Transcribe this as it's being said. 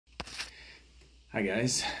Hi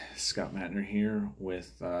guys, Scott Mattner here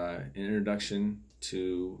with an introduction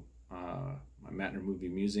to my Mattner movie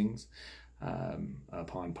Musings.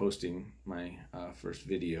 Upon posting my first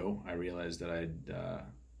video, I realized that I'd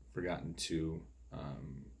forgotten to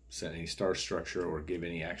set any star structure or give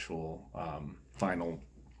any actual final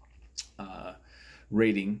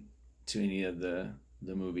rating to any of the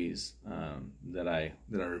movies that I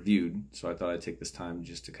reviewed. So I thought I'd take this time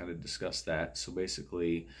just to kind of discuss that. So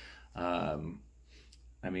basically,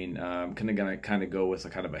 I'm gonna kind of go with a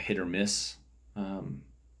kind of a hit or miss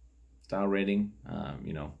style rating.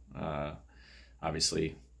 Obviously,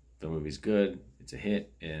 if the movie's good, it's a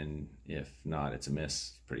hit, and if not, it's a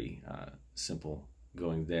miss. Pretty simple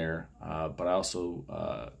going there. But I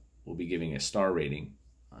also will be giving a star rating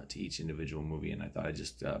to each individual movie, and I thought I'd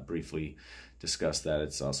just briefly discuss that.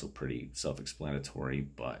 It's also pretty self-explanatory,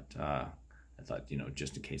 but I thought,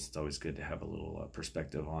 just in case, it's always good to have a little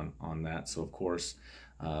perspective on that. So of course,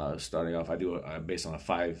 starting off, I do based on a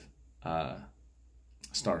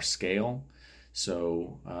 5-star scale.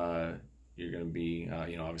 So you're going to be,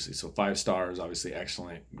 obviously, so 5 stars, obviously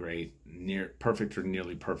excellent, great, near perfect or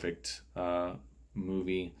nearly perfect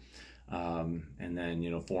movie, and then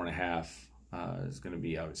 4.5 is going to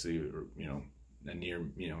be obviously a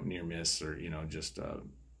near miss, or just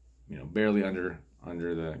barely under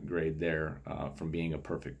the grade there, from being a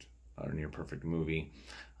perfect or near perfect movie.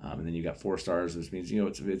 And then you got 4 stars, which means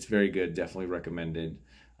it's very good, definitely recommended.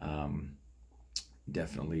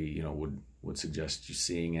 Definitely would suggest you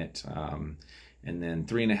seeing it. And then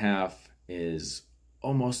 3.5 is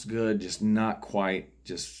almost good, just not quite.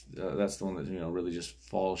 Just that's the one that really just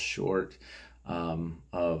falls short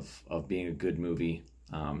of being a good movie.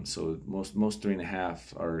 So most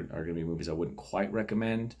 3.5 are going to be movies I wouldn't quite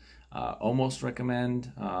recommend. Almost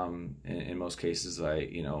recommend. In most cases, I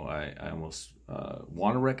almost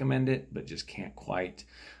want to recommend it, but just can't quite.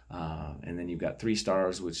 And then you've got 3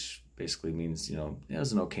 stars, which basically means it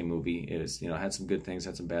was an okay movie. It was had some good things,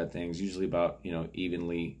 had some bad things. Usually about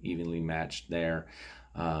evenly matched there,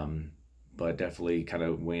 but definitely kind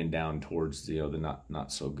of weighing down towards the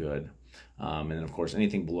not so good. And then of course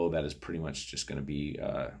anything below that is pretty much just going to be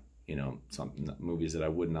some movies that I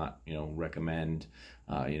would not recommend.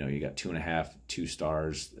 You got 2.5, 2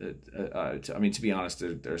 stars. To be honest,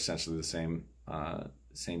 they're essentially the same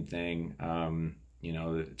thing. The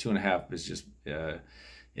 2.5 is just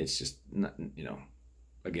it's just not,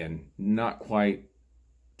 again, not quite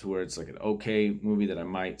to where it's like an okay movie that I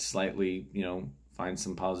might slightly find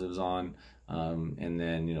some positives on. And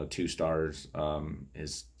then 2 stars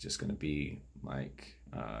is just going to be like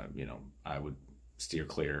I would steer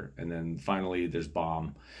clear. And then finally there's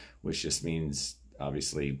bomb, which just means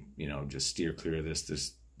obviously just steer clear of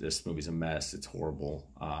this. This movie's a mess. It's horrible.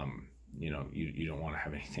 You don't want to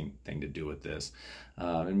have anything to do with this.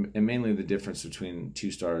 And mainly the difference between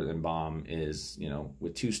 2 stars and bomb is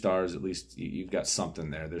with 2 stars at least you've got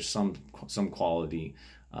something there. There's some quality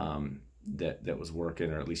that was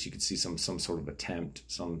working, or at least you could see some sort of attempt,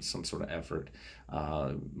 some sort of effort.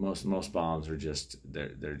 Most bombs are just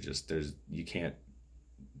there's you can't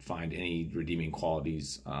find any redeeming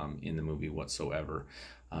qualities in the movie whatsoever.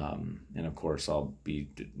 And of course I'll be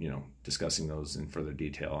discussing those in further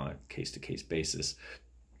detail on a case-to-case basis.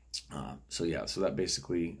 So that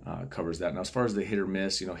basically covers that. Now as far as the hit or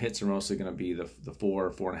miss, hits are mostly going to be the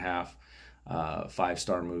 4.5,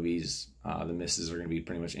 5-star movies. The misses are going to be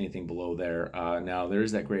pretty much anything below there. Now there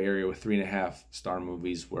is that gray area with 3.5-star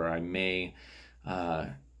movies where I may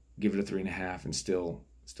give it a 3.5 and still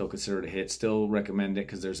consider it a hit. Still recommend it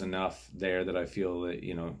because there's enough there that I feel that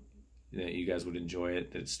that you guys would enjoy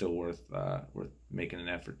it. That it's still worth making an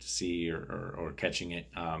effort to see or catching it.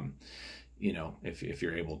 If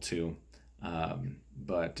you're able to.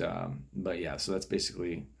 But yeah, so that's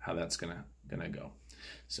basically how that's gonna go.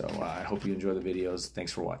 So I hope you enjoy the videos.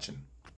 Thanks for watching.